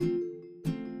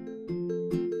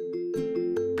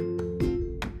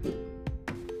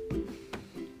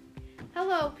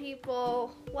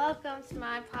people. Welcome to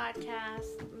my podcast.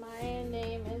 My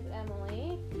name is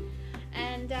Emily,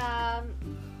 and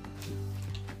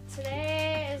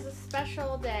today is a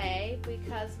special day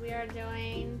because we are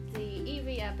doing the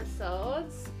Eevee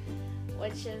episodes,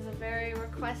 which is a very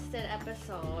requested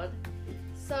episode.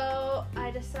 So I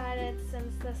decided,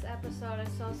 since this episode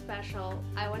is so special,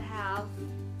 I would have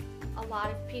a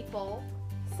lot of people.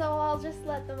 So I'll just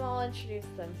let them all introduce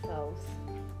themselves.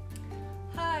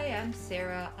 Hi, I'm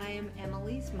Sarah. I am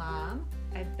Emily's mom.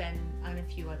 I've been on a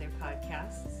few other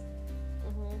podcasts.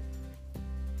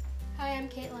 Hi, I'm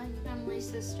Caitlin, Emily's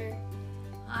sister.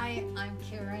 Hi, I'm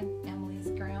Karen, Emily's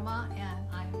grandma, and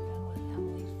I've been with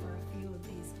Emily for a few of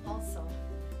these also.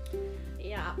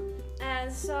 Yeah,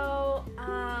 and so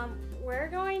we're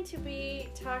going to be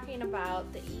talking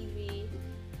about the Eevee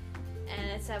and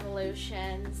its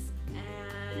evolutions.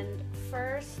 And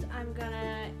first, I'm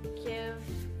gonna give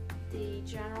the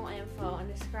general info and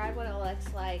describe what it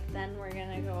looks like. Then we're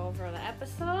gonna go over the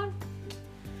episode.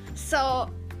 So,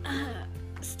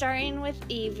 starting with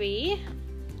Eevee,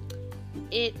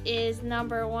 it is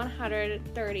number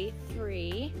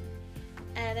 133,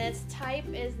 and its type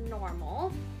is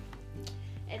normal.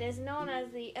 It is known as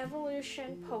the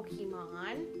evolution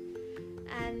Pokemon,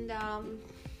 and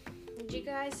did you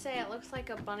guys say it looks like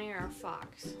a bunny or a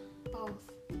fox?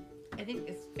 Both. I think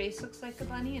its face looks like a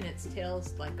bunny and its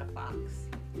tail's like a fox.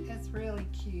 It's really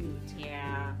cute.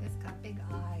 Yeah. It's got big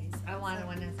eyes. I wanted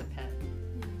one as a pet.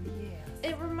 Yes.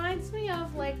 It reminds me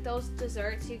of like those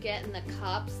desserts you get in the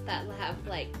cups that have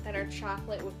that are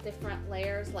chocolate with different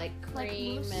layers, like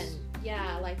cream mousse? and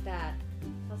yeah, like that.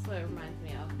 That's what it reminds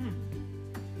me of.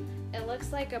 It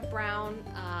looks like a brown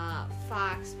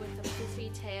fox with a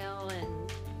poofy tail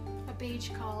and A beige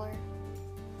collar.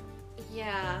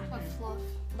 yeah, A fluff.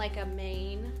 like a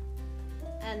mane,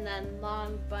 and then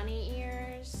long bunny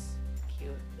ears.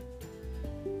 Cute.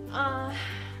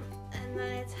 And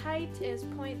then its height is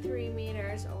 0.3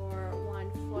 meters or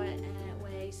 1 foot, and it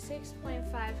weighs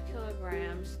 6.5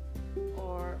 kilograms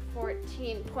or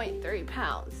 14.3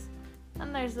 pounds.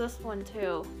 And there's this one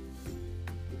too.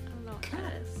 I don't know what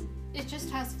that is. It just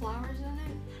has flowers in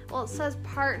it? Well, it says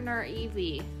partner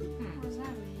Eevee. What does that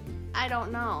mean? I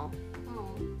don't know.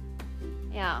 Oh,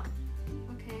 Yeah.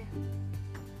 okay.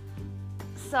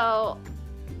 So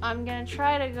I'm gonna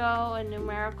try to go in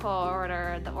numerical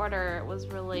order, the order it was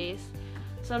released.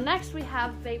 So next we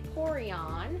have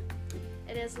Vaporeon.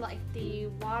 It is like the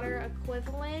water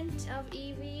equivalent of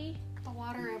Eevee. The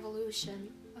water evolution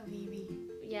of Eevee.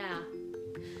 Yeah.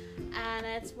 And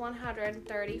it's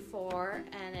 134,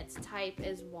 and its type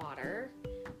is water.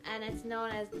 And it's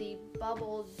known as the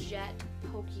Bubble Jet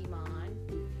Pokemon.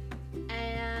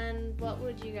 And what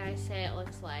would you guys say it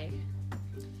looks like?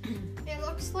 It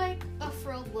looks like a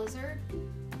frilled lizard,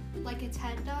 like its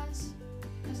head does,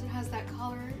 because it has that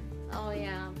color. Oh,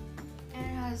 yeah. And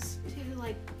it has two,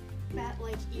 like,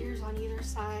 bat-like ears on either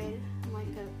side, and, like,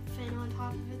 a fin on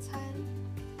top of its head.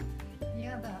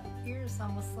 Yeah, the ears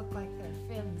almost look like they're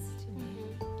fins to me.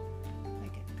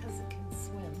 Like it, because it can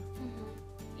swim.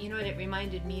 You know what it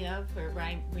reminded me of, or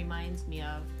reminds me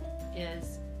of,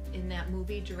 is in that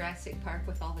movie Jurassic Park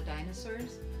with all the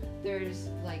dinosaurs. There's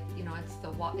like,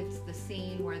 it's the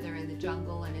scene where they're in the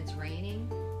jungle and it's raining,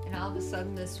 and all of a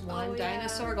sudden this one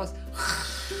dinosaur goes,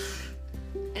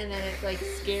 and then it like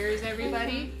scares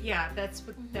everybody. Yeah, that's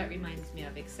what that reminds me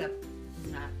of, except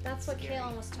not. That's what scary.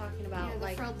 Kaylin was talking about. Yeah, the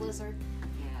like, frilled lizard.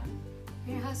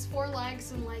 Yeah. It has 4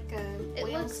 legs and, like, a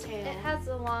whale's tail. It has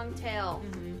a long tail.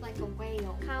 Like a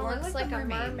whale. Kind of Or looks like like a a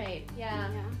mermaid. mermaid. Yeah.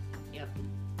 Yep.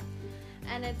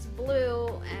 And it's blue,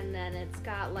 and then it's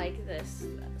got like this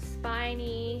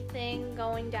spiny thing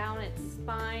going down its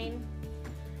spine,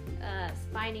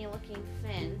 spiny looking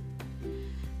fin.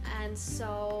 And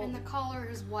so, And the collar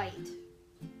is white.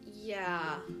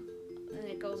 yeah, and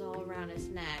it goes all around its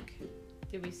neck.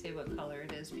 Did we say what color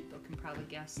it is? People can probably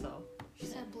guess though. She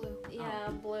said blue. Yeah,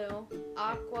 blue,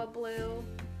 aqua blue,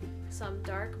 some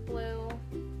dark blue.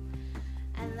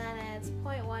 And then it's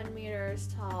 0.1 meters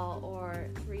tall or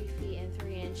 3 feet and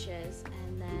 3 inches,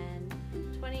 and then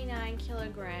 29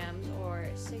 kilograms or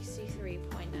 63.9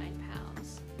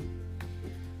 pounds.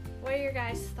 What are your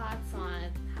guys' thoughts on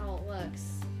how it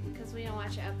looks? Because we don't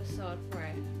watch an episode for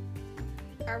it.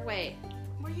 Or wait,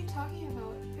 What are you talking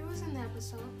about? It was in the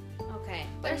episode. okay.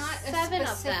 But There's not a 7 of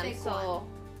them, specific so one.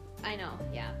 I know,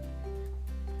 yeah.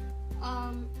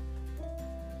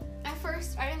 At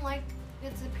first I didn't like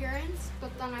its appearance,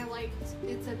 but then I liked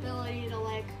its ability to,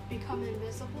 like, become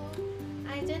invisible.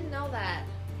 I didn't know that.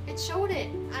 It showed it.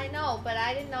 I know, but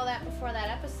I didn't know that before that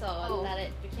episode, Oh. that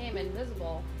it became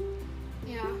invisible.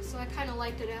 Yeah, so I kind of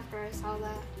liked it after I saw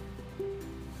that.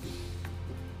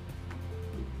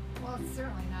 Well, it's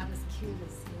certainly not as cute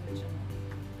as the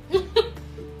original.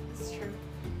 It's true.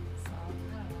 So, I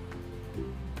don't know.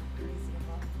 I'm crazy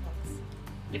about looks.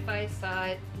 If I saw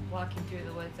it walking through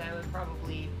the woods, I would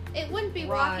probably. It wouldn't be Run.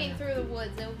 walking through the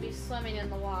woods. It would be swimming in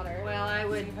the water. Well, I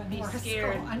would Even be worse, go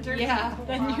scared. underneath Yeah, the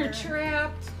then you're water.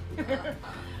 trapped.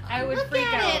 I would Look freak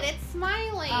at out. it. It's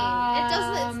smiling. It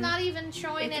doesn't. It's Um, not even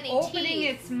showing It's any opening teeth.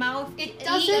 its mouth It to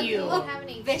doesn't eat you. look have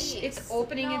any vicious. teeth. It's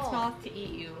opening its No. mouth to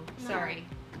eat you. No. Sorry.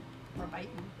 Or biting.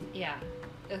 Yeah.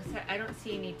 I don't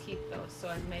see any teeth though,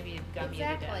 so maybe it'd gum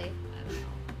Exactly. you to death.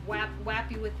 I don't know.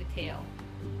 Whap you with the tail.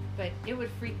 But it would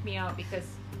freak me out because,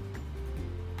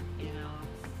 you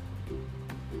know,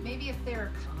 Maybe if they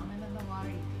were common in the water,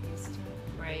 you'd get used to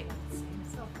it. right. It doesn't seem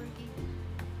so freaky.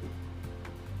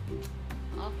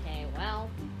 Okay, well,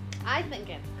 I think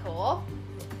it's cool.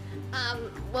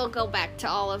 We'll go back to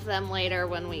all of them later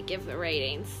when we give the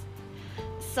ratings.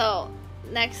 So,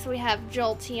 next we have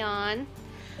Jolteon,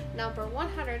 number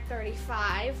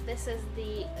 135. This is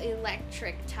the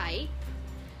electric type.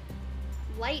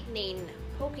 Lightning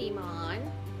Pokemon.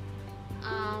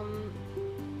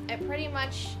 It pretty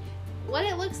much, what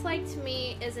it looks like to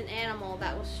me is an animal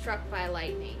that was struck by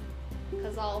lightning.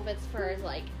 Because all of its fur is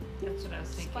like That's what I was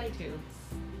thinking Spike. too.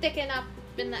 sticking up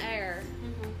in the air.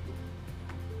 Mm-hmm.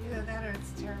 Either that or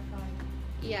it's terrified.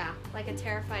 Yeah, like a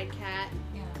terrified cat.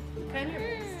 Yeah. Kind of,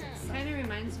 Sticks up. kind of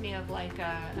reminds me of like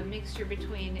a mixture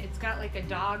between. It's got like a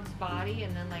dog's body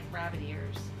and then like rabbit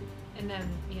ears, and then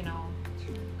you know,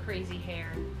 crazy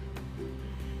hair.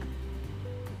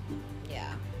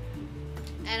 Yeah.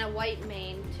 And a white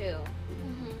mane, too.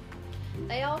 Mm-hmm.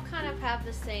 They all kind of have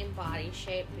the same body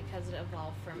shape because it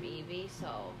evolved from Eevee,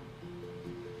 so.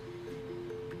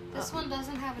 This one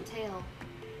doesn't have a tail.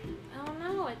 Oh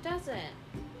no, it doesn't.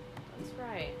 That's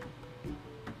right.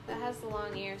 That has the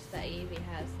long ears that Eevee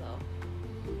has, though.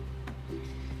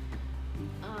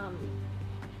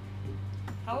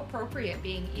 How appropriate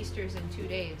being Easter's in 2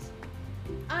 days.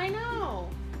 I know.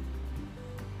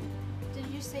 Did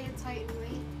you say its height and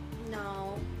weight?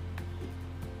 No.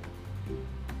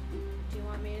 Do you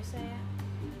want me to say it?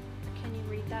 Or can you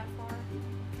read that for her?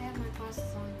 I have my glasses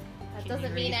on. That Can you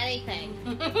doesn't mean read?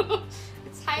 anything.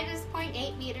 Its height is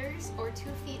 0.8 meters or 2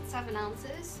 feet 7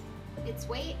 ounces. Its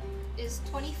weight is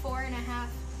 24 and a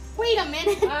half. Wait a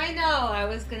minute! I know. I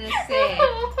was gonna say.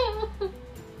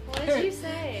 What did you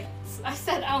say? I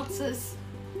said ounces.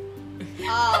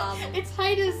 Its Its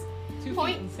height is 2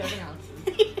 Point- feet and 7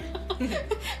 ounces.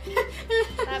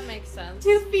 That makes sense.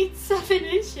 2 feet 7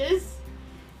 inches.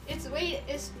 Its weight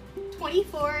is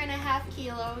 24 and a half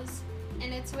kilos,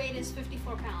 and its weight is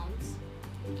 54 pounds.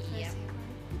 Did I Yep. say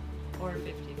it Or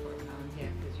 54 pounds, yeah,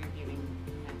 because you're giving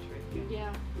metric. right?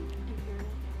 Yeah.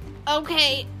 Imperial.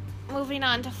 Okay, moving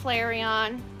on to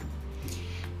Flareon.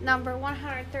 Number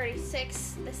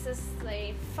 136. This is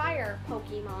the fire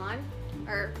Pokemon,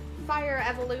 or fire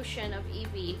evolution of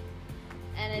Eevee,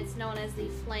 and it's known as the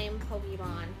flame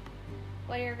Pokemon.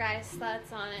 What are your guys'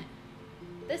 thoughts on it?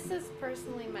 This is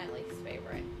personally my least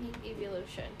favorite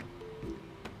evolution.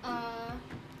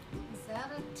 Is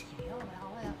that a tail?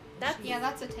 Well, That's- Yeah,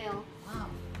 that's a tail. Wow.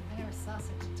 I never saw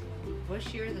such a tail.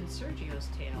 Bushier than Sergio's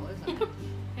tail, isn't it?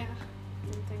 Yeah.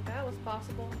 Didn't think that was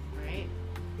possible. Right?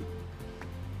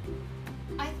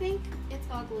 I think it's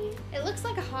ugly. It looks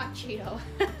like a hot Cheeto.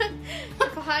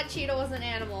 If a hot Cheeto was an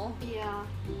animal. Yeah.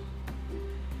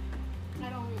 I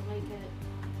don't like it.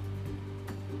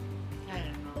 I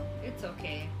don't know. It's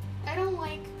okay. I don't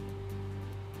like.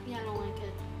 Yeah, I don't like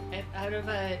it.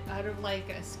 Out of like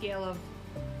a scale of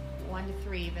 1 to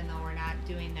 3, even though we're not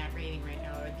doing that rating right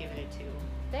now, I would give it a 2.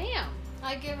 Damn.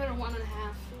 I give it a 1.5.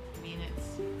 I mean,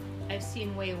 I've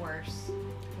seen way worse,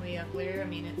 way uglier. I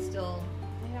mean, it's still.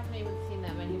 I haven't even seen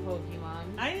that many Pokemon.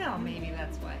 I know, maybe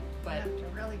that's why, You but have to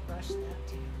really brush that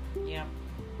tail. yeah.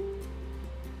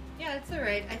 Yeah, it's all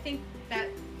right. I think that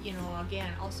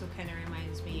again, also kind of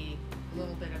reminds me a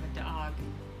little bit of a dog.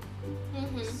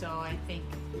 Mm-hmm. So I think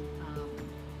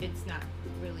it's not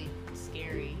really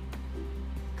scary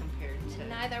compared to. And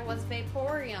neither was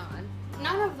Vaporeon.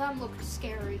 None of them looked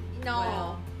scary.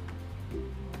 No.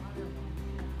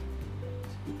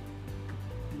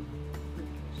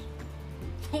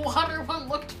 Well, Water one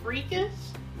looked freakish.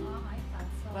 Oh, I thought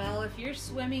so. well, if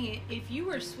you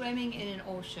were swimming in an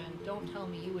ocean, don't tell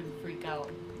me you wouldn't freak out.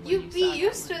 when You'd you be saw that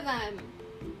used one. to them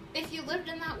if you lived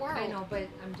in that world. I know, but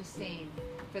I'm just saying,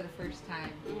 for the first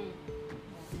time. Mm.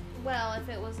 Well, if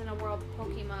it was in a world of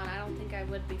Pokemon, I don't think I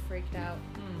would be freaked out.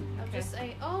 I'll Okay. just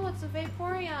say, oh, it's a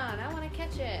Vaporeon. I want to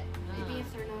catch it. Maybe Ah.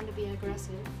 if they're known to be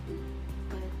aggressive,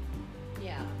 but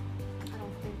Yeah. I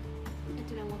don't think. It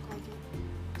didn't look like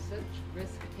it. Such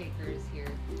risk takers here.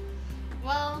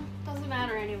 Well, doesn't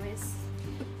matter anyways.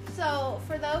 So,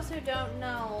 for those who don't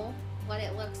know what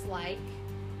it looks like,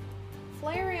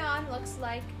 Flareon looks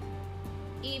like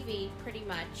Eevee, pretty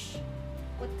much.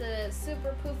 With the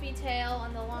super poofy tail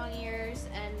and the long ears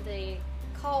and the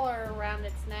collar around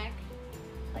its neck,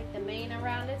 like the mane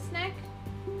around its neck.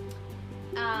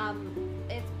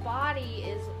 Its body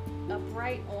is a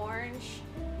bright orange,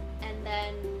 and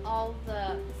then all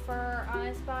the fur on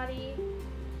its body,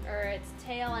 or its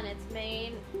tail and its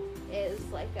mane, is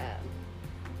like a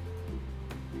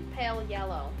pale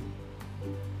yellow.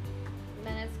 And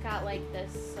then it's got like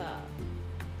this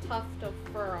tuft of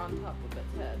fur on top of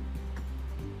its head.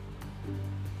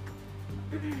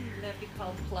 Would that be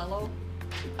called plello?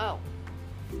 Oh,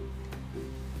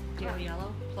 Pale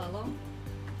yellow? Plello?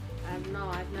 I don't know.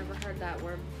 I've never heard that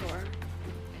word before.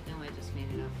 I know, I just made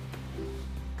it up.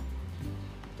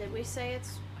 Did we say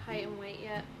its height and weight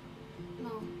yet?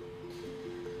 No.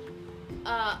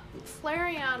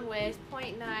 Flareon weighs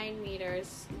 0.9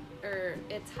 meters, or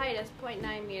its height is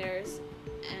 0.9 meters,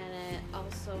 and it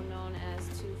also known as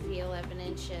 2 feet 11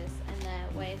 inches, and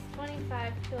that weighs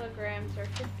 25 kilograms or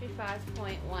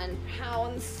 55.1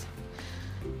 pounds.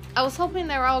 I was hoping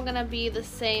they were all gonna be the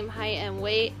same height and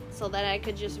weight so that I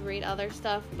could just read other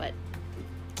stuff, but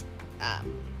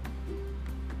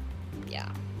yeah.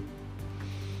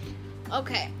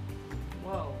 Okay.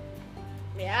 Whoa.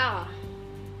 Yeah.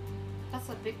 That's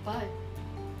a big butt.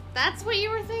 That's what you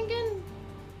were thinking?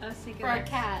 I was thinking For a like,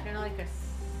 cat. kind of like a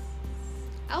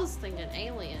I was thinking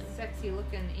alien. sexy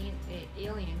looking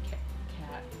alien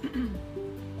cat.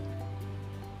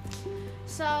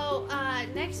 So,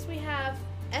 next we have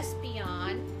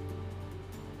Espeon.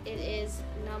 It is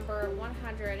number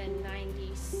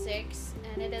 196,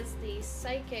 and it is the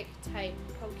psychic type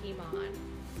Pokemon.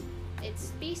 Its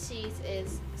species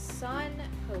is Sun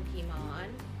Pokemon.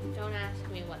 Don't ask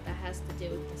me what that has to do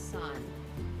with the sun.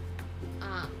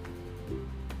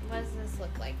 What does this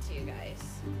look like to you guys?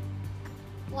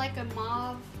 Like a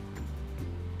mauve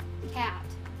cat.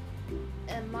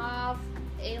 A mauve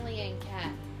alien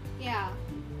cat. Yeah.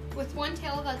 With one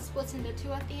tail that splits into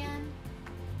two at the end.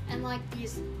 And like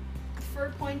these fur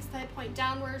points that point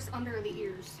downwards under the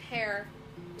ears. Hair,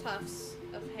 tufts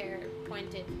of hair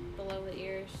pointed below the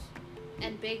ears,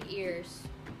 and big ears.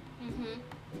 Mm-hmm.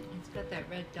 It's got that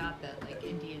red dot that like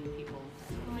Indian people.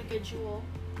 Like a jewel.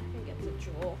 I think it's a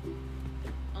jewel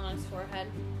on his forehead.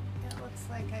 It looks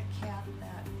like a cat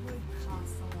that would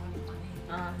cost a lot of money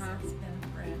because Uh-huh. it's been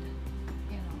bred,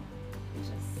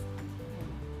 just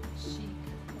chic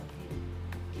looking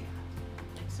cat.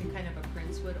 Like some kind of a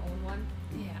prince would own one.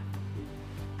 Yeah.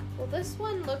 Well, this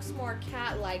one looks more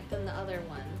cat-like than the other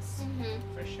ones. Mm-hmm.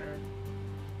 For sure.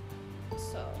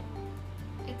 So,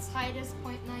 Its height is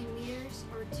 0.9 meters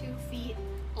or 2 feet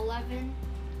 11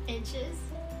 inches.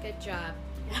 good job.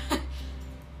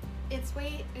 Its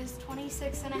weight is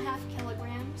 26.5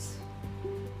 kilograms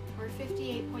or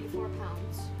 58.4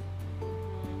 pounds.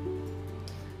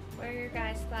 What are your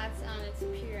guys' thoughts on its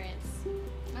appearance?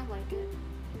 I like it.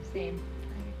 Same.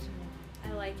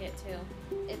 I like it too.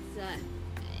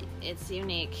 It's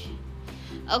unique.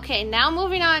 Okay, now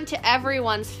moving on to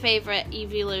everyone's favorite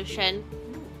evolution.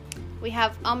 We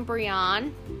have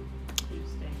Umbreon.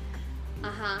 Interesting.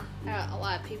 A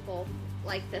lot of people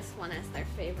like this one as their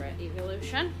favorite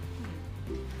evolution.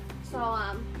 So,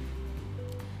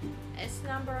 it's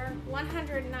number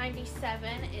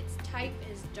 197. Its type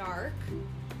is dark,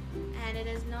 and it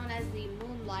is known as the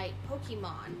Moonlight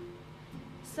Pokemon.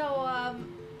 So,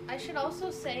 I should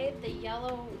also say the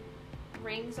yellow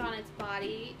rings on its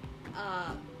body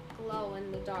glow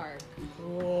in the dark.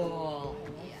 Cool.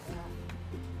 Yeah.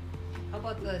 How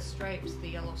about the stripes, the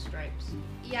yellow stripes?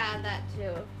 Yeah, that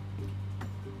too.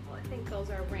 Well, I think those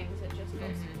are rings. It just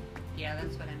goes. Yeah,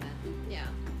 that's what I meant. Yeah.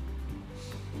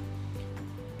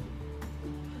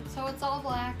 So it's all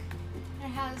black. It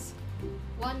has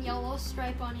one yellow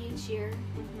stripe on each ear.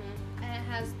 And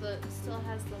it still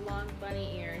has the long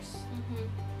bunny ears. Mm-hmm.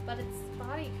 But its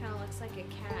body kind of looks like a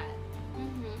cat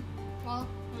Mm-hmm. Well,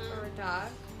 or a dog.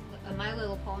 My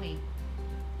Little Pony.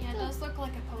 yeah, it does look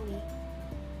like a pony.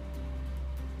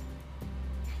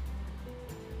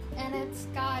 And it's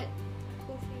got,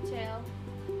 Poofy tail.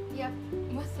 yep,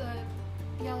 with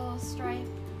a yellow stripe.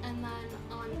 And then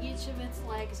on each of its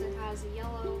legs, it has a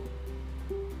yellow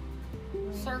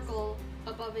circle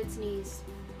above its knees.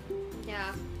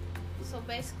 Yeah. So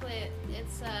basically,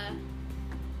 it's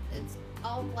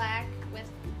all black with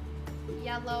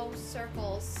yellow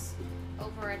circles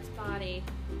over its body,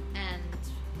 and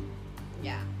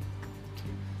yeah.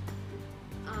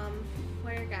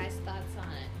 What are your guys' thoughts on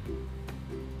it?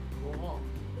 Cool.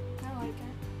 I like it.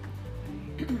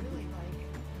 I really like it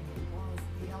when it glows,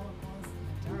 the yellow glows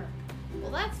in the dark.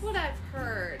 Well, that's what I've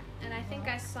heard, and I think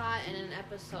I saw it in an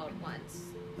episode once.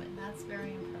 But And that's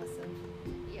very impressive.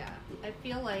 yeah, I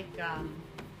feel like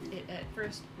at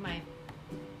first my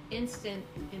instant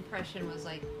impression was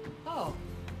like, oh,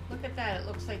 look at that. It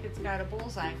looks like it's got a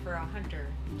bullseye for a hunter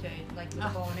to like with a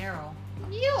bow and arrow.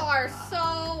 you are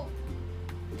so.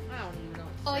 I don't even know.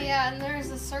 Oh yeah, and there's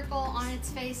a circle on its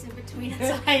face in between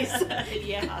its eyes.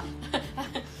 Yeah.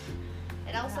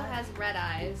 It also has red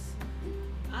eyes.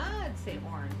 I'd say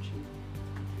orange.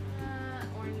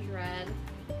 Orange red.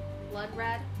 Blood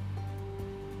red.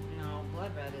 No,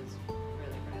 blood red is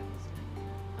really red,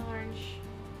 isn't Orange.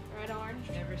 Red orange.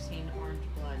 it? Never seen orange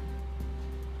blood.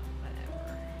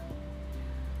 Whatever.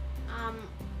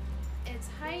 Its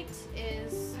height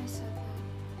is. I said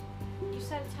that. You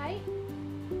said its height?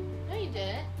 No, you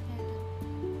didn't. Yeah.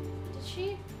 Did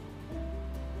she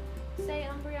say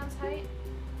Umbreon's height?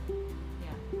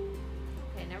 Yeah.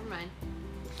 Okay, never mind.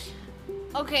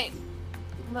 Okay,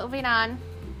 moving on.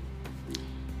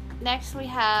 Next we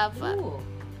have. Ooh.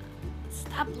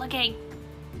 Stop looking.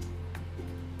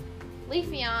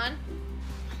 Leafeon.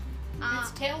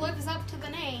 Its tail lives up to the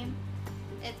name.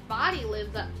 Its body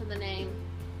lives up to the name.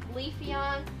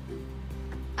 Leafeon.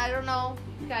 I don't know.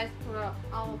 You guys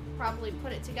I'll probably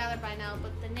put it together by now,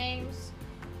 but the names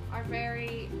are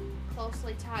very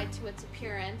closely tied to its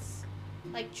appearance.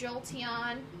 Like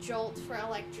Jolteon, jolt for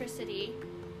electricity.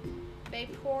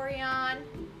 Vaporeon,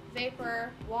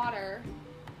 vapor, water.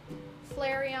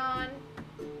 Flareon,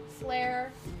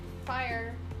 flare,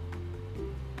 fire.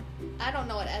 I don't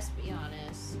know what Espeon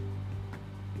is.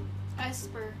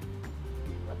 Esper.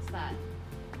 What's that?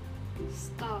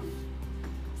 Stuff.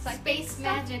 Psychic Space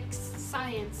magic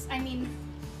science. I mean,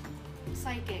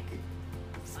 psychic.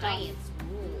 Stuff. Science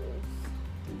rules.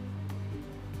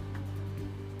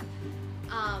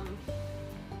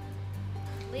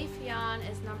 Leafeon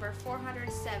is number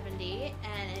 470,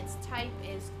 and its type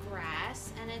is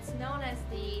grass, and it's known as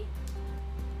the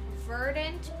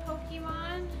verdant Pokemon.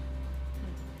 I'm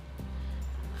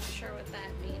not sure what that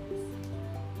means.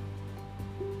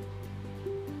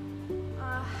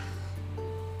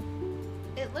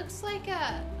 It looks like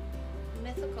a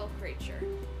mythical creature.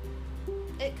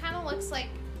 It kind of looks like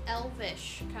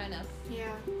elvish, kind of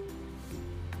Yeah.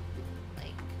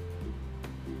 like.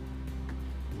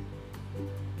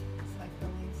 It's like the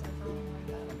leaves are growing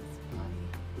right out of its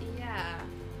body. Yeah.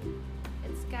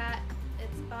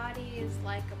 Its body is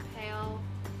like a pale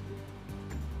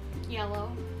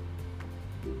Yellow.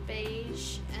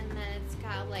 beige, and then it's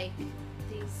got like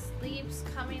these leaves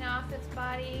coming off its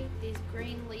body, these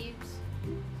green leaves,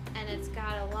 and it's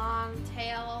got a long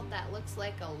tail that looks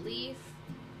like a leaf,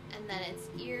 and then its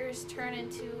ears turn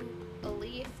into a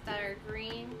leaf that are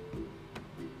green,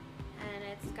 and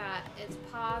its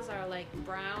paws are like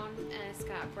brown, and it's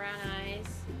got brown eyes.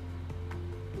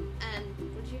 And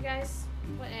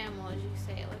what animal would you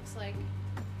say it looks like?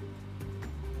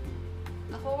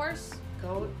 A horse?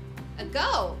 Goat. A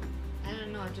goat? I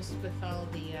don't know, just with all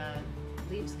the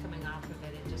leaves coming off of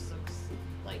it, it just looks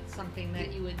like something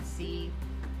that you would see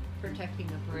protecting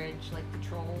a bridge, like the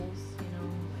trolls, you know,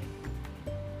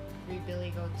 like Three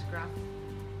Billy Goats Gruff.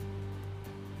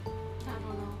 I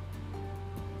don't know.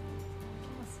 It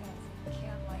almost has a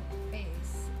cat-like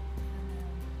face.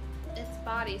 And Its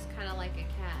body's kind of like a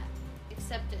cat,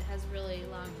 except it has really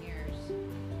long ears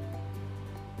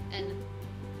and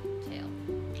tail.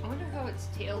 I wonder how its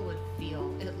tail would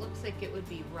feel. It looks like it would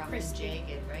be rough Crispy. and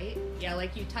jagged, right? Yeah,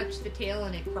 like you touch the tail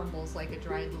and it crumbles like a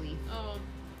dried leaf. Oh,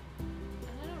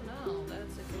 I don't know.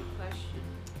 That's a good question.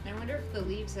 I wonder if the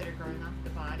leaves that are growing off the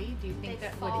body, do you think They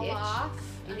that fall would itch? off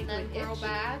Do you and think it then would grow itch?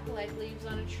 back like leaves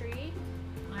on a tree.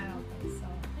 I don't think so.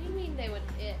 What do you mean they would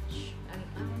itch?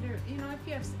 I wonder, you know, if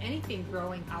you have anything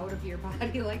growing out of your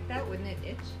body like that, wouldn't it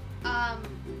itch?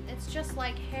 It's just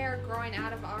like hair growing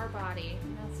out of our body,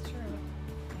 That's true.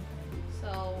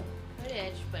 so it would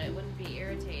itch, but it wouldn't be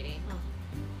irritating. Huh.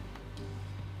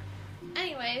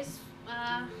 Anyways, did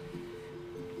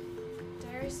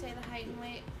I already say the height and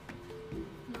weight?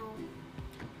 No.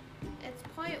 It's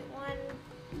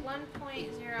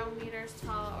 1.0 meters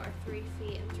tall, or 3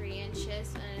 feet and 3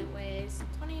 inches, and it weighs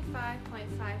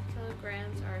 25.5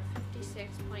 kilograms, or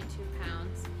 56.2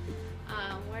 pounds.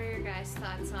 What are your guys'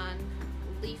 thoughts on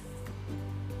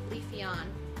Leafeon?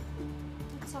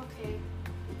 It's okay.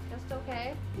 Just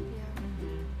okay? Yeah.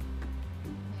 Mm-hmm.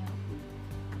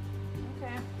 Yeah.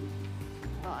 Okay.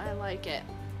 Well, I like it.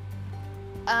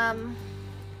 Hang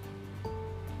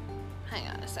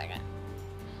on a second.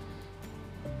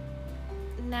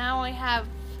 now we have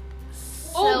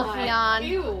Oh my, Sylveon.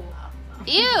 ew.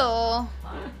 Ew.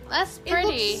 That's It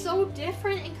pretty. looks so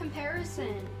different in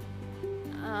comparison.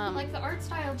 Like, Like the art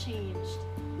style changed.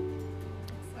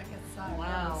 It's like a side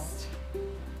Wow. roast.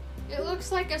 It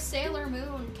looks like a Sailor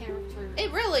Moon character.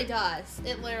 it really does.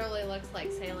 It literally looks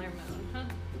like Sailor Moon. Huh?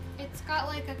 It's got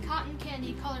like a cotton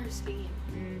candy color scheme.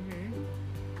 Mm-hmm.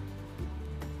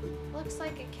 Looks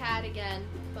like a cat again,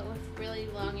 but with really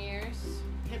long ears.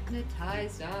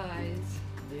 Hypnotized eyes.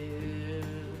 Ew.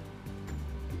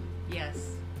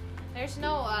 Yes. There's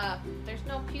no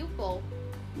pupil.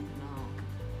 No.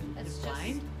 It's It's just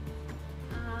blind?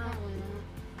 Probably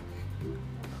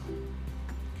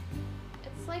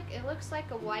It's like it looks like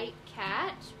a white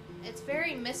cat. It's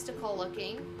very mystical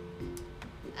looking,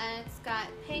 and it's got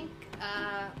pink,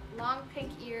 long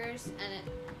pink ears, and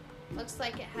it looks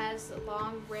like it has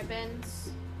long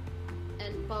ribbons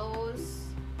and bows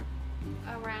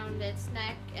around its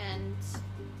neck and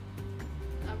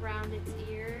around its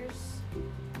ears,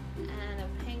 and a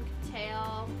pink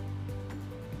tail.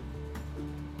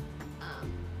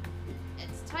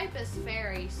 Its type is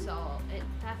fairy, so it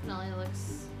definitely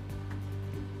looks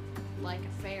like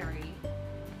a fairy.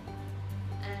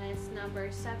 And it's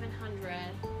number 700,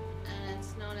 and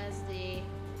it's known as the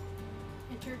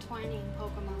intertwining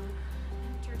Pokemon.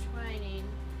 intertwining.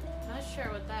 Not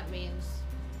sure what that means.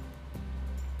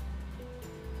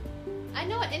 I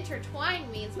know what intertwine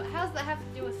means, but how does that have to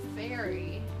do with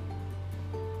fairy?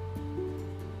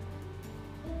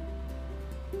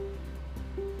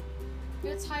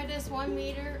 Its height is 1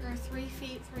 meter or 3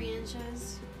 feet 3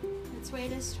 inches. Its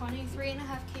weight is 23.5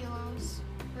 kilos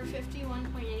or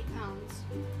 51.8 pounds.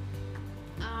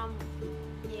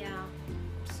 Yeah.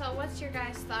 So what's your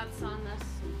guys' thoughts on this?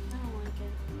 I don't like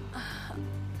it.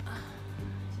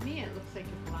 To me, it looks like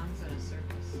it belongs at a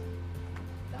circus.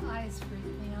 The eyes freak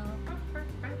me out.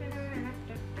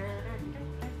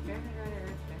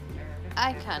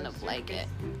 I kind of like it.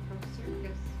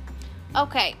 Circus.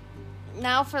 Okay,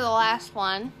 now for the last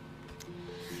one.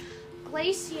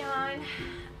 Glaceon,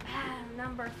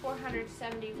 number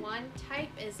 471. Type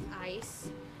is ice.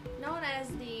 Known as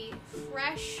the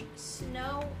fresh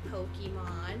snow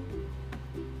Pokemon.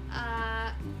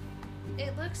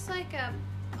 It looks like a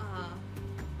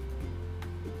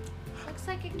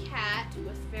cat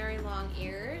with very long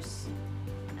ears,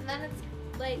 and then it's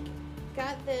like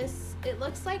got this. It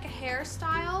looks like a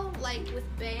hairstyle, like with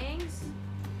bangs,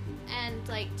 and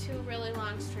like 2 really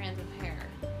long strands of hair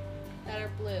that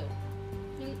are blue.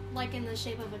 Like in the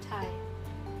shape of a tie.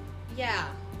 Yeah,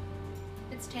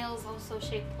 Its tail is also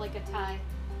shaped like a tie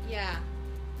yeah,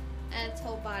 and its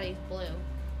whole body's blue.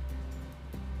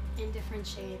 in different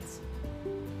shades.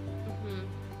 Mm-hmm.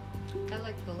 I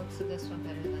like the looks of this one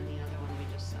better than the other one we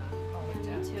just saw. Oh,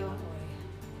 Yeah, me too. definitely.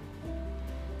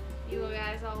 You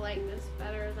guys all like this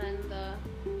better than the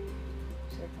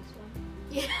Circus one?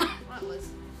 Yeah. what was?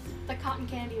 The cotton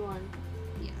candy one.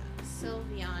 Yeah,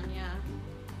 Sylveon. Yeah,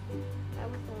 that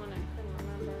was the one I couldn't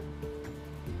remember.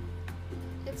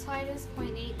 Its height is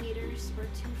 0.8 meters or 2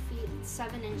 feet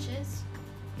 7 inches.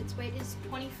 Its weight is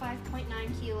 25.9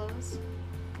 kilos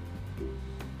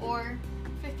or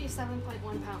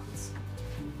 57.1 pounds.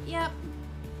 Yep.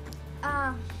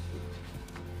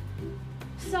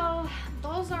 So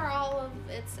those are all of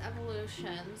its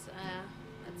evolutions.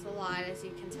 It's a lot, as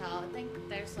you can tell. I think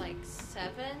there's like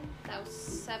 7. That was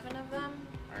 7 of them,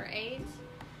 or 8.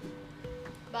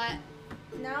 But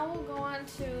now we'll go on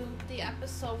to the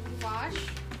episode we watched.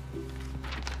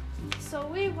 So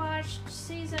we watched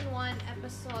season 1,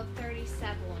 episode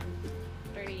 37.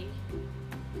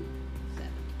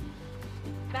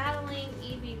 Battling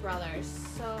Eevee brothers.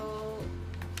 So,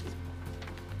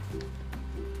 does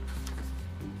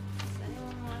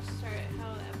anyone want to start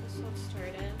how the episode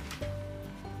started?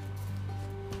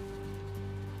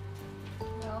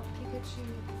 Well, Pikachu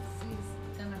sees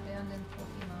an abandoned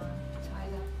Pokemon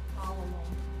tied up all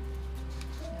alone.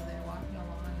 Now they're walking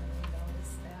along and they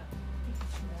notice that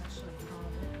Pikachu actually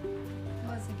found it. It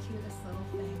was the cutest little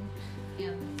thing.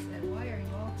 And they said, "Why are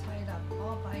you all tied up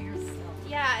all by yourself?"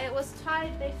 Yeah, it was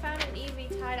tied. They found an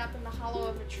Eevee tied up in the hollow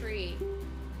of a tree,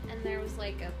 and there was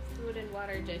like a food and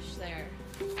water dish there.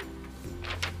 And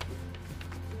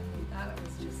they thought it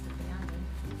was just abandoned.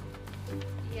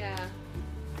 Yeah,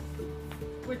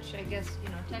 Which I guess,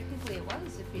 technically it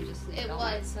was if you just leave it it all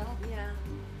by was. itself. Yeah.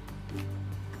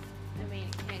 I mean,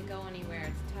 it can't go anywhere.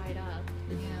 It's tied up.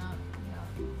 Yeah.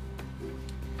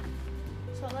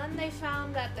 So then they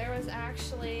found that there was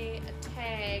actually a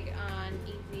tag on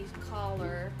Eevee's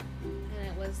collar, and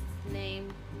it was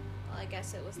named, well, I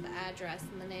guess it was the address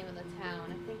and the name of the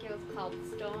town. I think it was called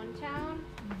Stone Town.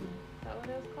 Mm-hmm. that what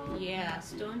it was called? Yeah,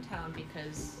 Stone Town,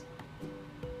 because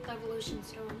Evolution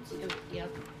stones. yep.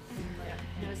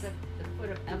 It was at the foot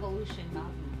of Evolution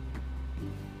Mountain.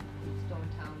 Stone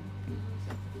Town.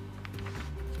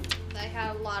 They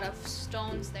had a lot of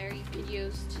stones there you could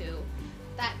use to.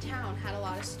 That town had a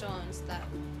lot of stones that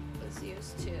was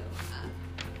used to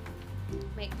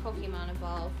make Pokemon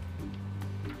evolve.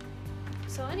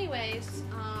 So, anyways,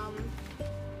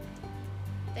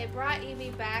 they brought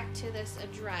Eevee back to this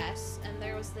address, and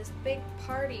there was this big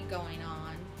party going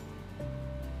on.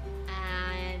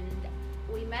 And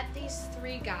we met these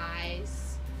 3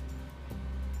 guys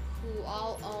who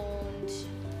all owned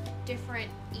different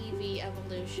Eevee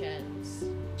evolutions.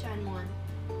 Gen 1.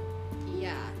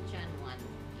 Yeah, Gen 1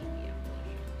 Eevee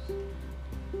evolutions.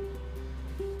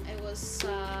 It was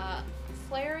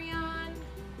Flareon,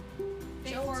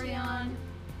 Jolteon,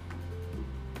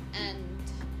 and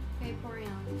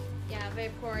Vaporeon. yeah,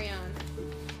 Vaporeon.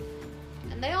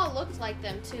 And they all looked like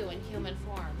them too in human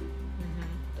form.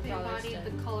 The They brothers embodied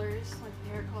did. the colors, like the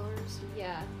hair colors.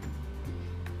 Yeah.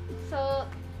 So,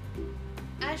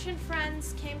 Ash and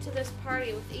friends came to this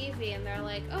party with Eevee, and they're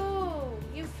like, "Oh,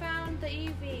 you found the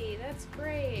Eevee. That's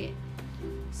great."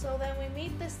 So then we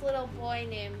meet this little boy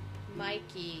named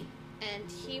Mikey, and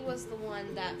he was the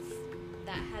one that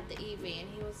had the Eevee, and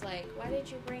he was like, "Why did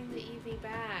you bring the Eevee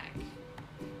back?"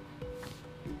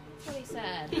 That's what he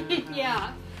said.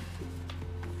 Yeah.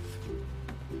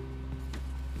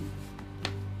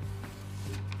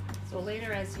 So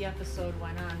later, as the episode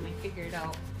went on, we figured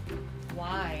out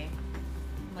why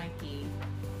Mikey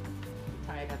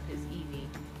tied up his Eevee.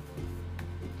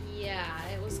 Yeah,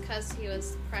 it was because he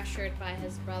was pressured by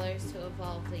his brothers to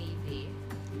evolve the Eevee.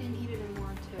 And he didn't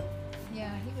want to.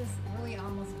 Yeah, he was really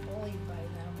almost bullied by them,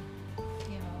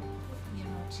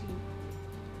 to do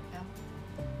that.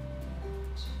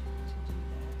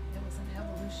 It was an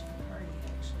evolution party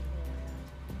actually they were at.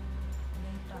 And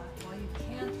they thought, well, you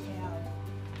can't have,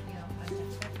 an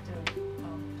effective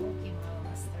Pokemon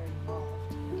unless they're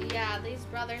evolved. Yeah, these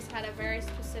brothers had a very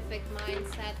specific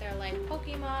mindset. They're like,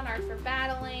 Pokemon are for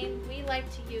battling. We like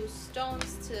to use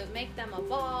stones to make them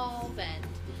evolve, and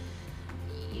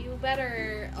you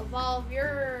better evolve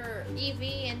your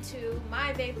Eevee into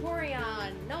my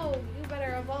Vaporeon. No, you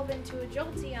better evolve into a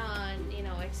Jolteon,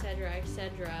 etc.,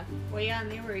 etc. Well, yeah,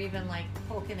 and they were even like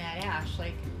poking at Ash,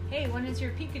 like, "Hey, when is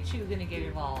your Pikachu gonna get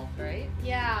evolved?" Right?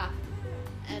 Yeah,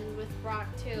 and with Brock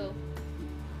too.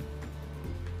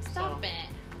 Stop So- it.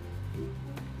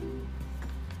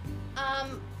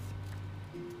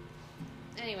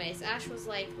 Anyways, Ash was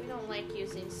like, we don't like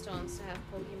using stones to have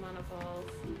Pokemon evolve.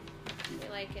 We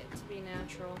like it to be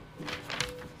natural.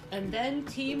 And then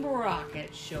Team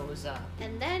Rocket shows up.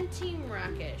 And then Team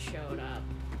Rocket showed up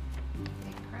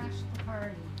They crashed the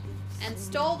party. and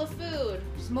stole the food.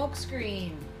 Smoke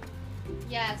screen.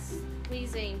 Yes,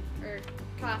 wheezing or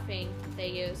coughing they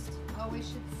used. Oh, we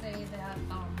should say that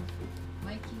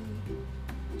Mikey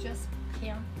just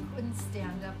couldn't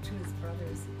stand up to his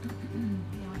brothers.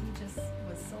 He just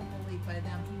was so bullied by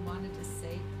them. He wanted to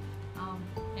say,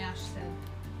 Ash said,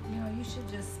 you should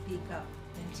just speak up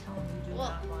and tell them you do Well,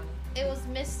 not want it. It was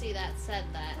Misty that said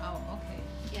that. Oh, okay.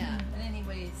 Yeah. But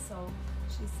anyway, so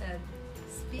she said,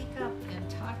 speak up and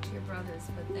talk to your brothers,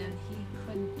 but then he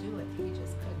couldn't do it. He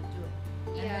just couldn't do it.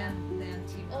 And Yeah. then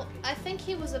Team Well, Rocket. I think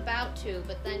he was about to,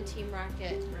 but then Team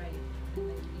Rocket. Right. And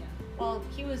they, yeah. Well,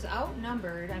 he was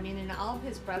outnumbered. I mean, and all of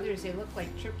his brothers, they looked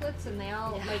like triplets, and they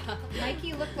all, Yeah. like,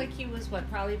 Mikey looked like he was,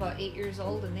 probably about 8 years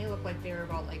old, and they looked like they were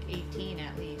about, 18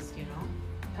 at least,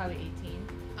 Probably 18.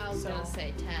 I was gonna So-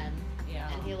 say 10,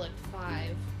 Yeah. and he looked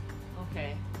 5.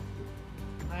 Okay.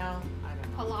 Well, I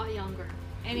don't know. A lot younger.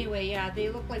 Anyway, yeah, they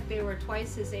looked like they were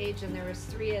twice his age, and there was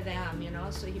 3 of them,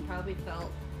 so he probably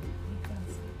felt He couldn't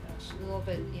speak up. a little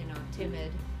bit,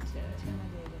 timid to...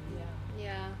 Intimidated, yeah.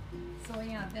 Yeah. So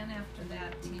yeah, then after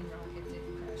that, Team Rocket did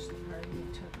crash the party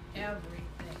and took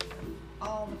everything,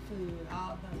 all the food,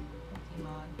 all the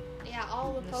Pokemon. Yeah,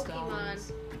 all the The Pokemon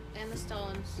stones. and the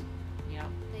stones. Yeah.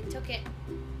 They took it.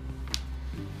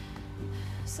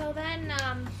 So then,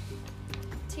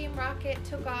 Team Rocket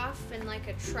took off in like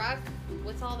a truck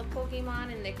with all the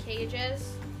Pokemon in the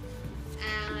cages,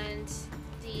 and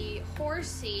the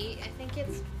Horsey, I think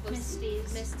was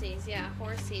Misty's, yeah,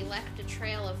 Horsey left a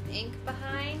trail of ink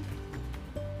behind,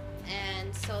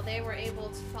 and so they were able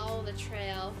to follow the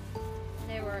trail.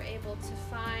 They were able to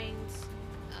find,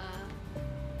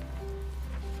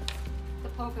 The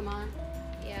Pokemon.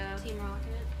 yeah. Team Rocket.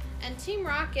 And Team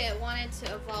Rocket wanted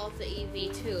to evolve the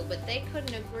Eevee too, but they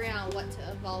couldn't agree on what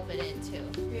to evolve it into.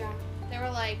 Yeah. They were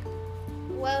like,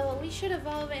 well, we should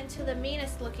evolve into the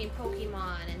meanest looking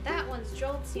Pokemon, and that one's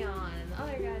Jolteon, and the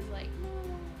other guy's like, no,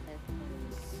 that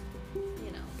one's,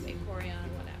 you know, Vaporeon,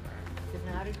 whatever. Did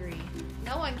not agree.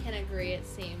 No one can agree, it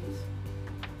seems.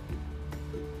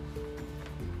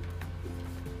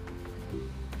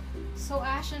 So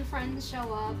Ash and friends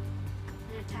show up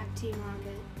and attack Team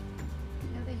Rocket.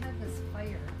 Yeah, they had this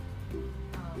fire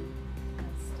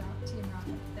that stopped Team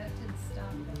Rocket. That didn't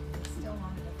stop them. They still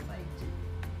wanted to fight.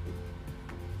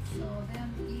 So then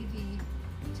Eevee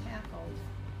tackled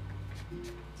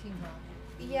Team Rocket.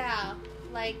 Yeah,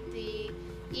 like the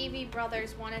Eevee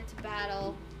brothers wanted to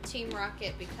battle Team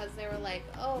Rocket because they were like,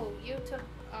 oh, you took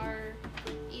our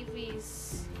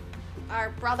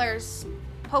brother's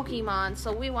Pokemon,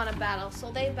 so we want to battle.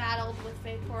 So they battled with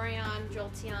Vaporeon,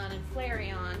 Jolteon, and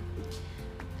Flareon,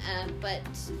 but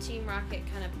Team Rocket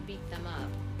kind of beat them up.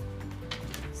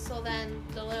 So then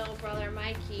the little brother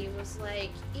Mikey was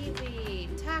like, Eevee,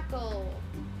 tackle!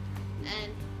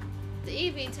 And the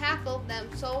Eevee tackled them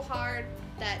so hard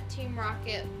that Team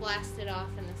Rocket blasted off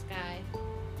in the sky.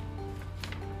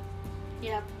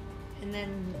 Yep. And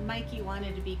then Mikey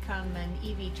wanted to become an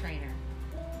Eevee trainer.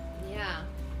 Yeah.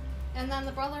 And then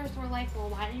the brothers were like, well,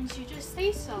 why didn't you just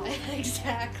say so?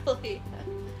 Exactly.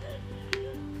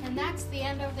 And that's the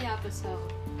end of the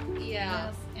episode. Yeah.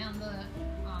 Yes, and the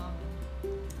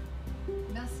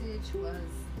message was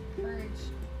courage.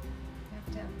 You have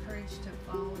to have courage to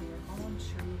follow your own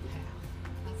true path.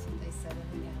 That's what they said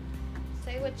in the end.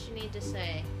 Say what you need to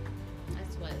say.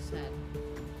 That's what it said.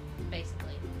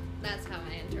 Basically. That's how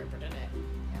I interpreted it.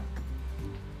 Yep.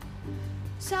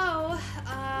 So,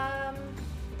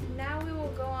 now we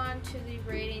will go on to the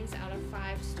ratings out of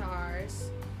 5 stars.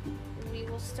 We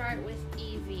will start with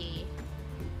Eevee.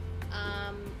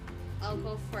 I'll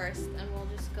go first, and we'll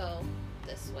just go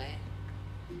this way.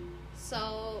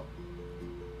 So,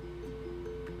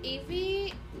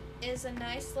 Eevee is a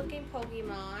nice looking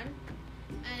Pokemon,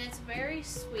 and it's very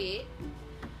sweet.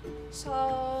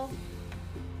 So,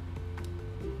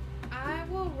 I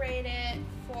will rate it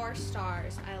 4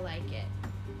 stars. I like it.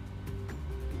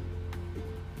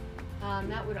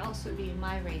 That would also be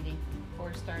my rating,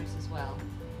 4 stars as well.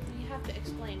 You have to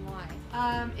explain why.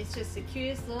 It's just the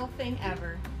cutest little thing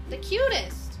ever. The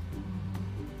cutest.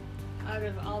 Out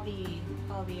of all the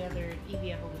other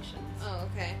Eevee evolutions. Oh,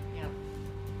 okay. Yep.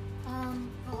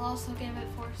 I'll also give it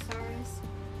 4 stars.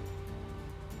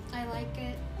 I like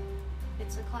it.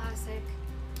 It's a classic.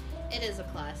 It is a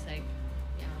classic.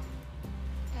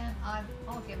 Yeah. And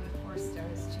I'll give it 4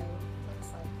 stars too.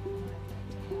 Looks like I'd like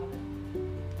to have it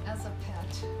as a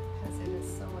pet because it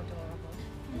is so adorable.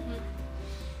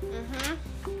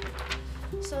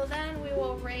 So then we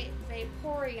will rate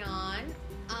Vaporeon.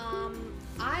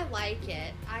 I like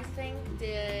it. I think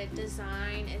the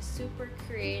design is super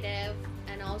creative,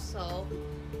 and also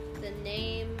the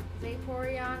name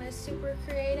Vaporeon is super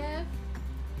creative.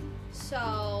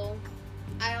 So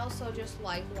I also just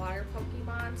like water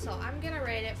Pokemon, so I'm gonna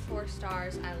rate it 4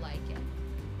 stars. I like it.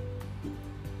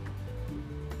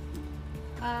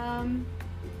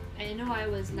 I know I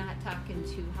was not talking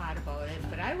too hot about it,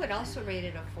 but I would also rate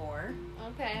it a 4.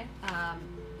 Okay.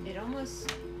 It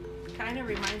almost kind of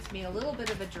reminds me a little bit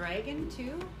of a dragon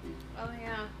too. Oh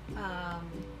yeah.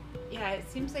 Yeah, it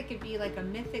seems like it'd be like a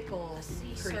mythical A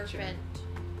sea creature. serpent.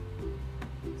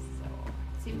 So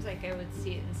it seems like I would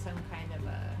see it in some kind of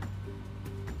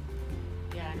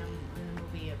in a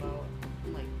movie about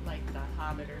like The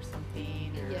Hobbit or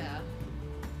something. Or, Yeah.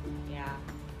 Yeah.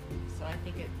 So I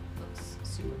think it looks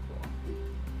super cool.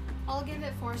 I'll give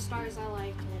it 4 stars. I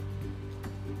like it.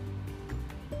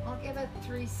 I'll give it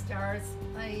 3 stars.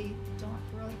 I don't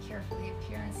really care for the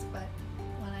appearance, but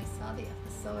when I saw the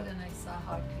episode and I saw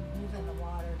how it could move in the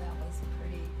water, that was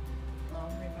pretty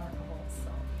remarkable.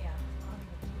 So yeah, I'll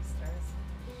give it 3 stars.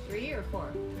 3 or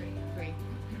 4? 3.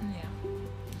 Yeah.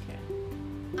 Okay.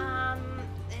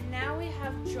 And now we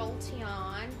have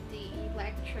Jolteon, the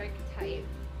electric type.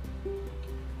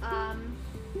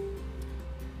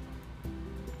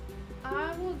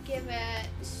 I will give it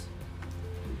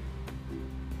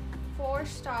 4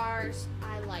 stars.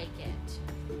 I like it.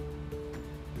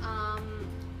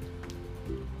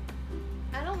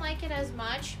 I don't like it as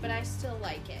much, but I still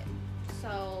like it.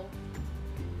 So,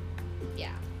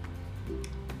 yeah.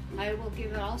 I will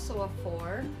give it also a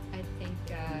 4. I think,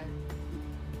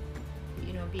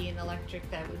 being electric,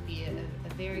 that would be a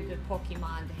very good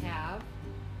Pokemon to have. I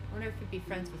wonder if it'd be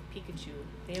friends with Pikachu.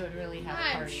 They would really have a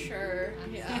I'm party. sure.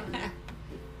 Yeah.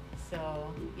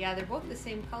 So, yeah, they're both the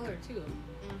same color too.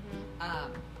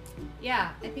 Mm-hmm.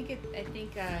 Yeah, I think it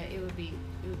would be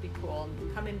cool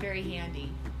and come in very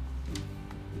handy.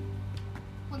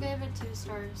 We'll give it 2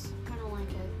 stars. I don't like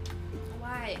it.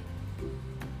 Why?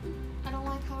 I don't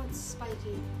like how it's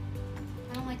spiky.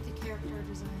 I don't like the character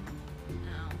design.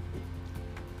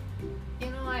 No.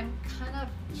 You know, I'm kind of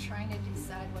trying to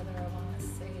decide whether I want to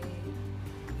say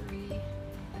 3.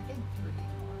 I think 3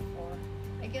 or 4.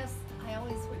 I guess I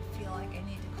always would feel like I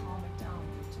need to calm it down.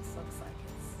 It just looks like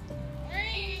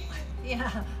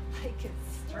yeah, like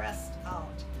it's stressed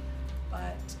out.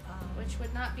 But Which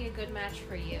would not be a good match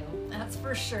for you. that's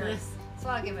for sure. So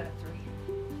I'll give it a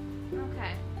 3.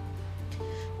 Okay.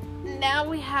 Now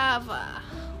we have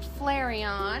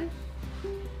Flareon.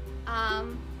 I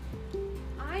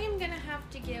am gonna have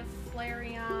to give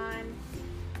Flareon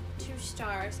 2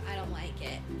 stars. I don't like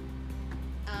it.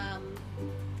 I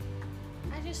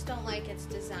just don't like its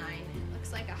design. It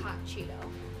looks like a hot Cheeto.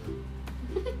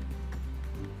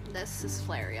 This is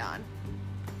Flareon.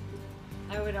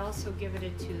 I would also give it a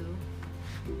 2.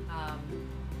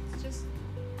 It's just,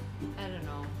 I don't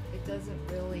know. It doesn't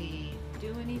really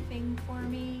do anything for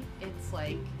me. It's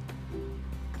like,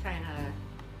 kind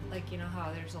of, like, you know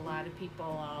how there's a lot of people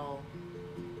all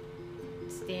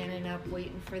standing up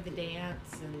waiting for the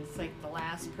dance, and it's like the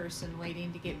last person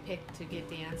waiting to get picked to get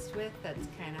danced with. That's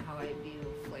kind of how I view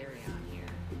Flareon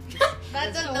here.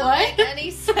 That doesn't What? make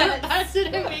any sense. That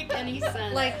didn't make any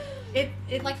sense. Like it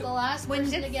like the last when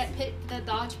person to it's- get picked the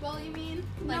dodgeball, you mean?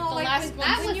 Like no, the like last when,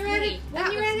 one when you're at a, when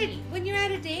That you're was at a me. when you're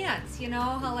at a dance, you know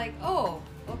how like, oh,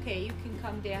 okay, you can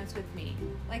come dance with me.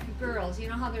 Like girls, you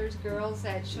know how there's girls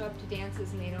that show up to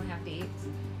dances and they don't have dates.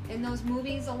 In those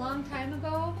movies a long time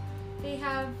ago, they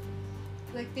have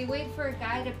like they wait for a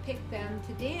guy to pick them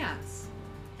to dance.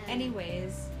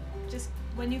 Anyways, just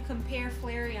when you compare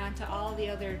Flareon to all the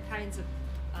other kinds of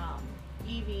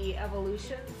Eevee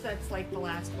evolutions, that's like the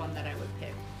last one that I would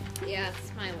pick. Yeah,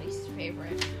 it's my least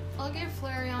favorite. I'll give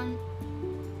Flareon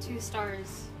 2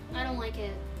 stars. I don't like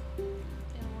it. I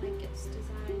don't like its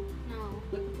design. No.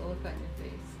 Look at the look on your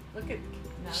face. Look at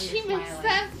now She you're makes smiling.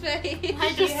 that face. I You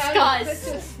have disgust.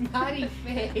 such a snotty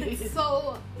face. It's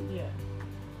so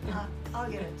Yeah. I'll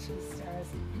give it 2 stars.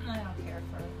 I don't care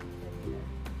for it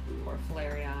either. Poor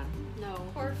Flareon. no.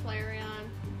 Poor Flareon.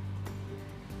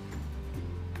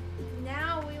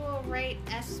 Now we will rate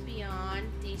Espeon,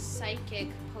 the psychic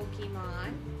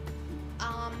Pokemon.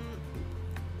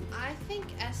 I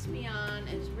think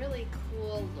Espeon is really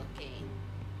cool looking.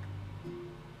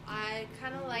 I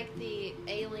kind of like the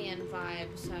alien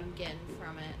vibes I'm getting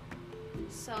from it.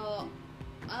 So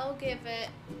I'll give it,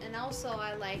 and also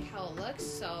I like how it looks,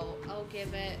 so I'll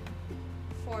give it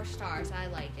 4 stars. I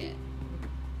like it.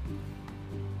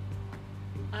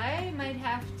 I might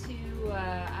have to.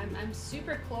 I'm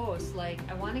super close. Like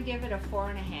I want to give it a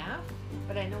 4.5,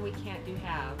 but I know we can't do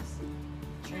halves.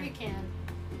 Sure you can.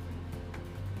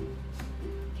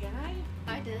 Can I?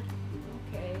 I did.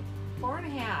 Okay,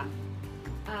 4.5.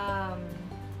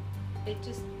 It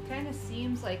just kind of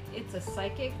seems like it's a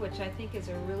psychic, which I think is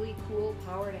a really cool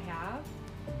power to have.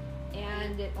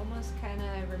 And it almost kind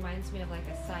of reminds me of like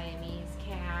a Siamese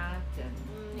cat,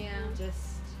 and Yeah. just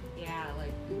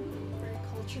like ooh, Very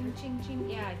cultured. ching ching ching.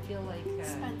 Yeah, I feel like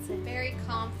Expensive. Very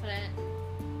confident.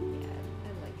 yeah, I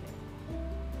like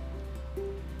it.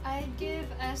 I'd give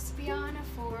Espeon a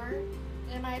 4,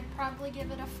 and I'd probably give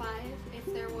it a 5 if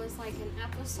there was like an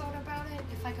episode about it,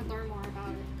 if I could learn more about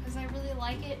it. Because I really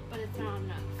like it, but it's not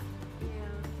enough.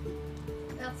 Yeah.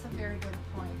 That's a very good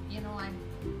point. You know, I'm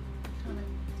kind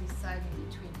of deciding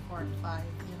between 4 and 5.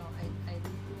 You know, I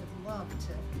would love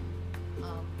to, you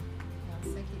know,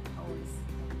 psychic powers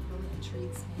really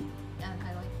intrigues me, and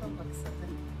I like the looks of it.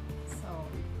 So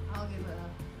I'll give it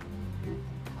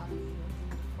a copy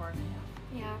of 4.5.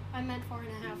 Yeah, I meant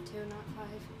 4.5 too, not 5.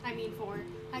 I mean 4.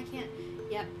 I can't.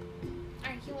 Yep.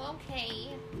 Are you okay?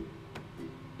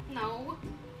 No.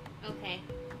 Okay.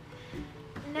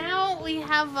 Now we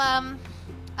have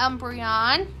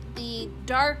Umbreon, the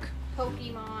dark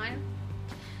Pokemon.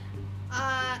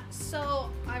 So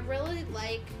I really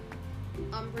like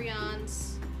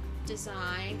Umbreon's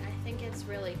design. I think it's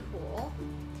really cool.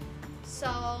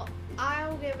 So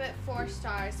I'll give it 4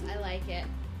 stars. I like it.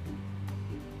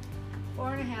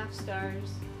 4.5 stars.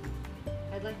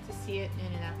 I'd like to see it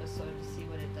in an episode to see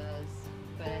what it does,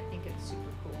 but I think it's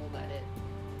super cool that it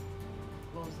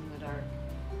glows in the dark.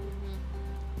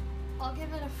 I'll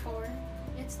give it a 4.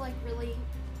 It's like really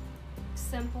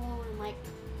simple and like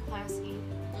classy.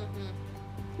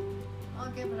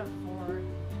 I'll give it a 4.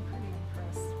 I'm pretty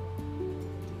impressed with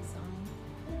the design.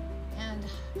 And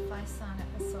if I saw an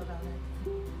episode of it,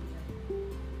 it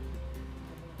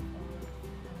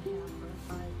would be a 4.5 or a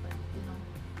 5. But you know,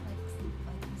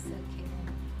 like you said, Caitlin,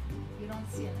 you don't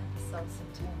see an episode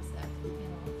sometimes that you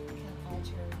know can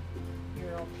alter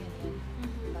opinion.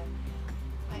 Mhm.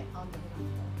 But I'll give it a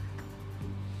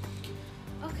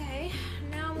 4. Okay,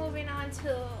 now moving on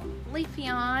to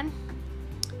Leafeon.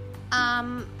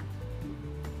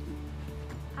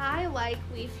 I like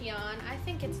Leafeon. I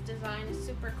think its design is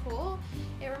super cool.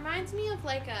 It reminds me of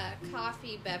like a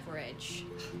coffee beverage.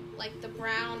 Like the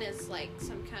brown is like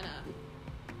some kind of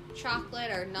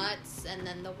chocolate or nuts, and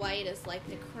then the white is like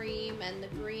the cream, and the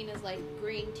green is like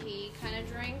green tea kind of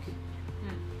drink.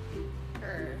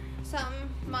 Or something,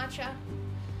 matcha.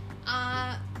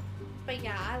 But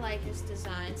yeah, I like his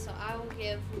design, so I will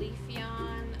give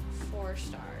Leafeon 4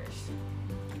 stars.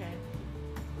 Okay.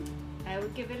 I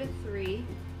would give it a 3.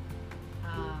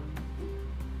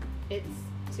 It's,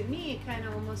 to me, it kind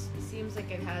of almost seems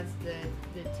like it has the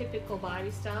typical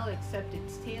body style, except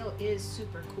its tail is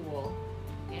super cool,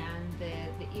 and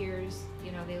the ears,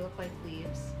 you know, they look like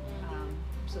leaves.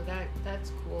 So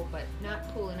that's cool, but not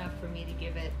cool enough for me to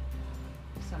give it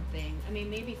something. I mean,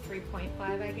 maybe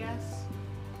 3.5, I guess.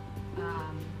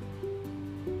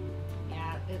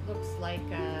 Yeah, it looks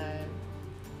like a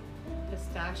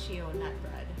pistachio nut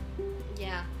bread.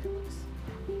 Yeah, it looks.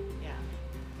 Yeah.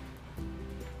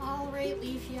 I'll rate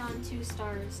Leafeon 2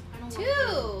 stars. I don't 2! like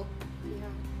it.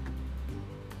 Yeah.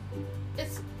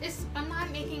 It's I'm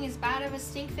not making as bad of a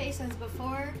stink face as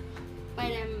before, but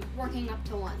I'm working up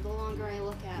to 1 the longer I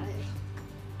look at it.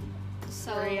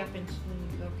 So Hurry up and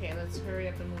okay, let's hurry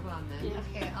up and move on then. Yeah.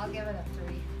 Okay, I'll give it a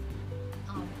 3.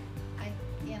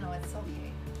 It's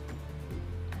okay.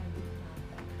 I'm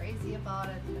not that crazy about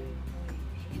it, but I don't really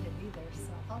hate it either,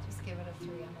 so I'll just give it a 3.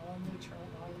 I'm a little neutral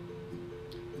about it.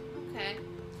 Okay.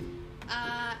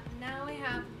 Now we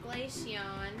have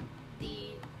Glaceon,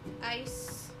 the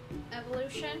ice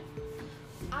evolution.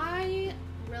 I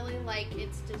really like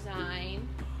its design.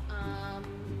 Can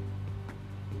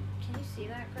you see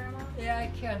that, Grandma? Yeah,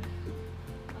 I can.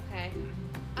 Okay.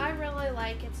 I really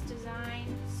like its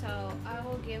design, so I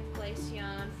will give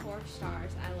Glaceon 4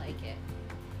 stars. I like it.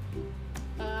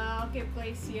 I'll give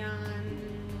Glaceon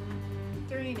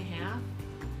 3.5.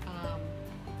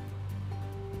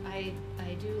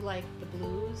 I do like the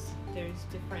blues. There's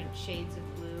different shades of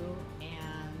blue,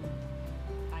 and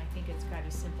I think it's got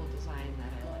a simple design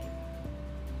that I like.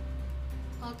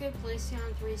 I'll give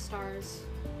Glaceon 3 stars.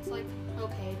 It's like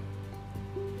okay.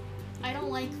 I don't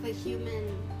like the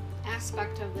human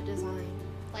aspect of the design.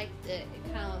 Like the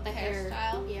kind of The hair.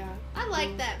 hairstyle. Yeah. I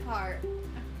like that part.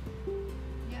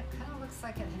 Yeah, it kind of looks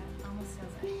like it almost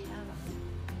has a head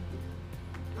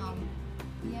on it.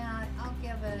 Yeah, I'll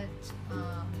give it,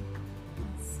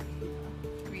 let's see,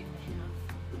 3.5.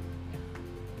 Yeah.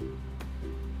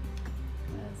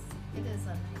 Because it is a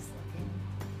nice looking,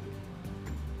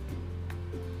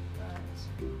 but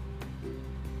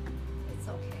it's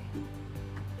okay.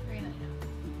 3.5.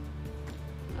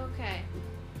 Okay.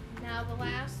 Now the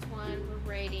last one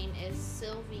we're rating is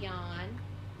Sylveon,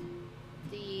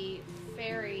 the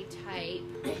fairy type.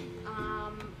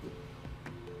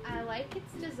 I like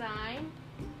its design.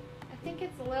 I think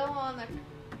it's a little on the,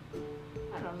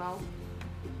 I don't know.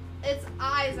 Its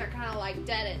eyes are kind of like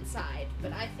dead inside,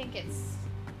 but I think it's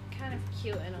kind of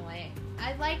cute in a way.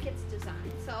 I like its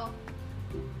design, so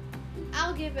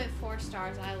I'll give it 4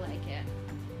 stars. I like it.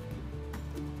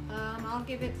 I'll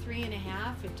give it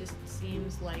 3.5. It just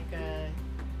seems like a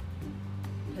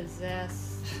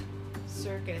possessed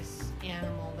circus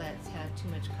animal that's had too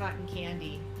much cotton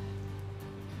candy.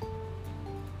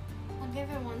 I'll give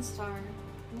it 1 star.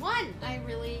 1! I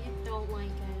really don't like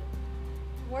it.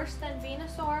 Worse than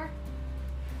Venusaur?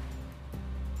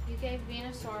 You gave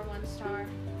Venusaur 1 star.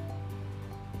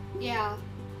 Yeah.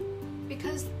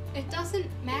 Because it doesn't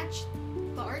match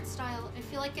the art style. I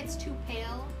feel like it's too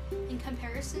pale in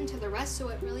comparison to the rest, so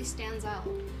it really stands out.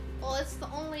 Well, it's the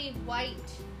only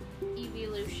white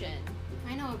evolution.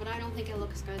 I know, but I don't think it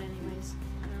looks good anyways.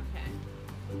 Okay.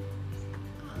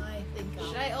 I think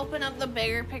Should I open up the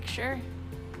bigger picture?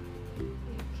 You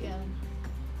can.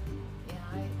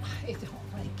 Yeah, I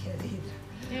don't like it either.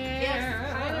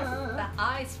 Yeah. Kind of, the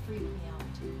eyes freak me out.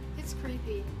 It's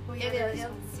creepy. Oh, yeah, It there is.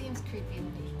 It seems creepy to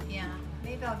me. Yeah,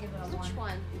 maybe I'll give it a 1. Which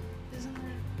one? Isn't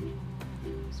there?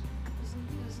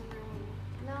 Isn't there one?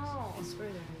 No. I swear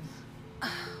there is.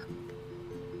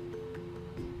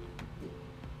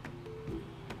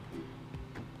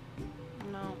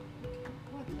 No.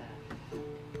 What the?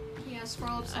 Yeah,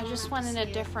 scroll up. I just went in a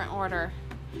different order.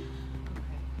 Okay.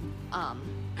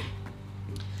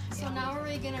 So now are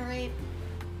we gonna rate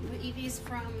the Eevees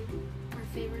from our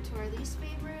favorite to our least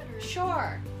favorite, or?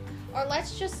 Sure. Or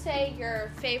let's just say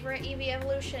your favorite Eevee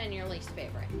evolution and your least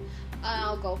favorite.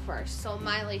 I'll go first. So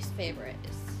my least favorite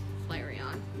is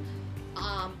Flareon.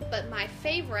 But my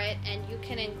favorite, and you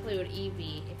can include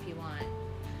Eevee if you want.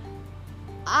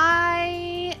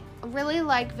 I really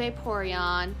like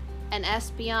Vaporeon and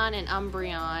Espeon and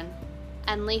Umbreon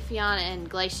and Leafeon and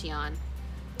Glaceon.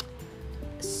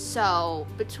 So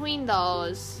between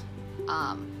those,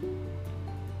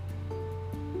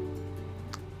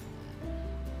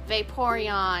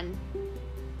 Vaporeon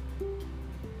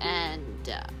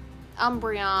and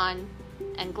Umbreon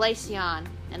and Glaceon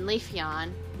and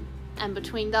Leafeon, and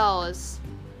between those,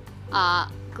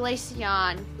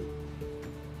 Glaceon,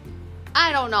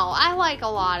 I don't know. I like a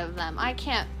lot of them. I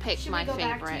can't pick Should my we go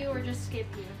favorite. back to you or just skip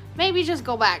you? Maybe just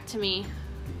go back to me.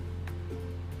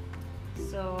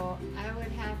 So I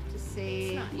would have to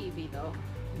say It's not Eevee though.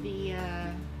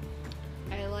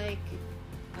 I like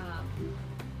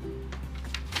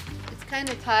it's kind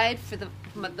of tied for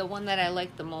the one that I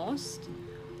like the most.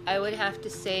 I would have to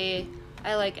say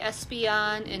I like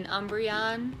Espeon and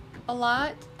Umbreon a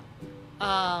lot.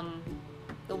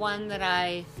 The one that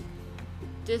I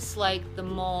dislike the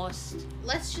most.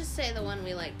 Let's just say the one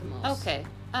we like the most. Okay.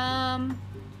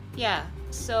 Yeah.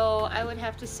 So I would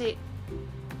have to say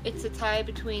it's a tie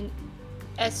between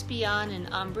Espeon and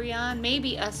Umbreon.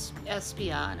 Maybe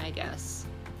Espeon, I guess.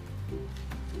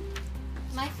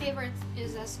 My favorite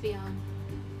is Espeon.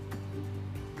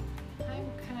 I'm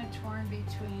kind of torn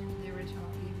between the original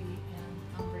Eevee and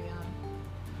Umbreon.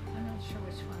 I'm not sure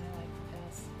which one I like the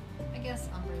best. I guess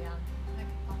Umbreon.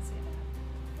 I'll say that.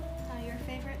 Your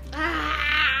favorite?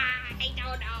 I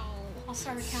don't know. I'll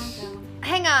start a countdown.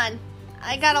 Hang on.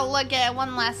 I gotta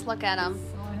one last look at them.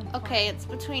 So I'm Okay, it's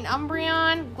between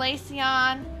Umbreon,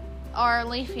 Glaceon, or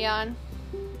Leafeon.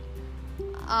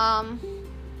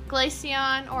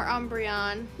 Glaceon or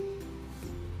Umbreon.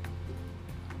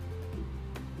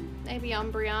 Maybe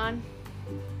Umbreon.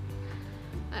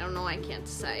 I don't know, I can't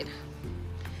decide.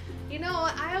 You know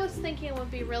what I was thinking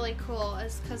would be really cool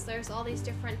is because there's all these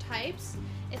different types.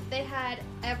 If they had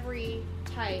every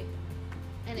type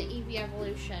in an Eevee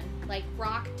evolution, like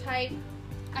rock type,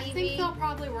 I Eevee. think they'll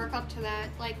probably work up to that.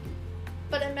 Like,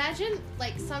 But imagine,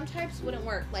 like, some types wouldn't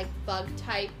work, like bug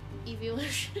type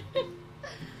evolution.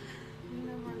 you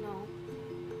never know.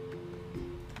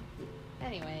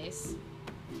 Anyways.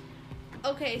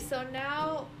 Okay, so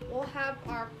now we'll have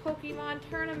our Pokemon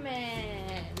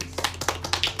tournament.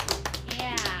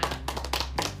 Yeah.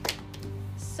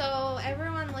 So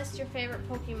everyone list your favorite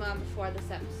Pokemon before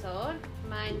this episode.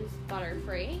 Mine's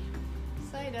Butterfree.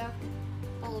 Psyduck.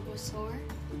 Bulbasaur.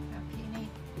 Peony.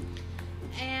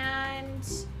 And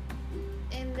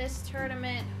in this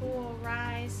tournament, who will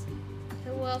rise?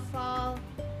 Who will fall?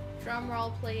 Drum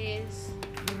roll, please.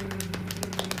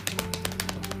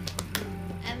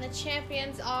 And the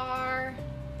champions are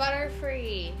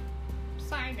Butterfree.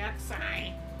 Psyduck,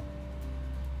 Psy.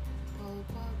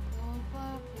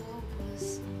 Bulbasaur.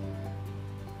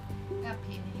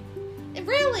 Peony.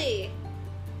 Really?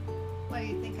 What do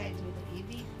you think I do, the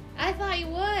Eevee? I thought you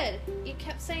would. You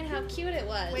kept saying how cute it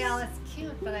was. Well, it's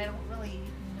cute, but I don't really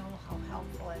know how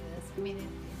helpful it is. I mean,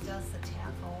 it does the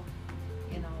tackle,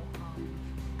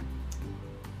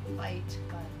 fight,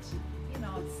 but, it's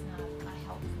not a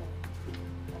helpful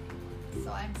Pokemon.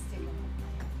 So I'm sticking with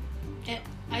my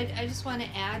And I just want to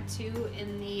add too,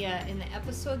 in the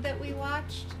episode that we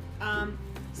watched,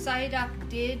 Psyduck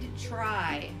did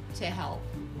try to help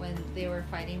when they were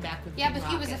fighting back with Yeah, Team but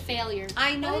he was a Rocket. failure.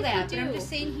 I know What did that, he but I'm do? just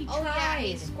saying he Oh yeah,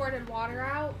 he tried. squirted water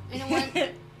out, and it went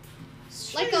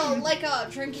like a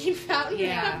drinking fountain.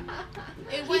 Yeah.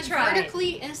 It He went tried.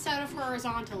 vertically instead of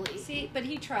horizontally. See, but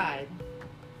he tried.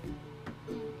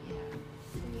 Yeah,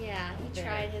 Yeah, he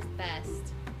tried his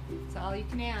best. that's all you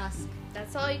can ask.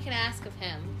 That's all you can ask of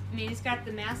him. I mean, he's got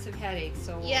the massive headache,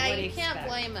 so Yeah, what do you can't expect?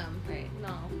 blame him. Right.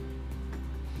 No.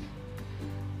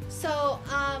 So,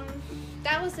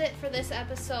 that was it for this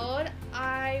episode.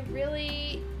 I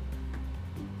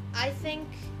think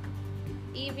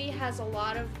Eevee has a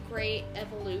lot of great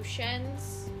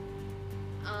evolutions.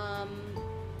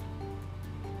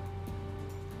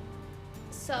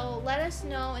 So let us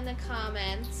know in the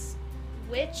comments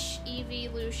which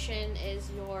evolution is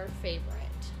your favorite.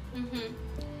 Mm-hmm.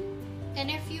 And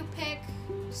if you pick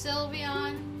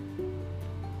Sylveon,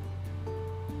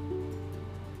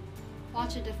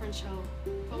 watch a different show.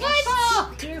 Go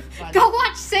watch- You're funny. Go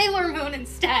watch Sailor Moon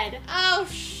instead. Oh,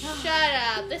 shut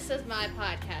up. This is my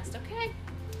podcast, okay?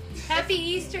 Happy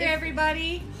Easter,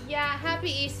 everybody. Yeah,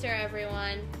 happy Easter,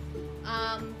 everyone.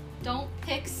 Don't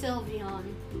pick Sylveon.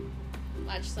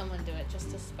 Watch someone do it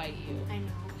just to spite you. I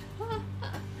know.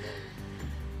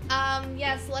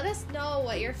 Yes, let us know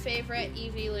what your favorite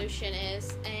evolution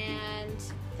is, and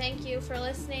thank you for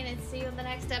listening, and see you in the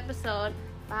next episode.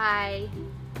 Bye.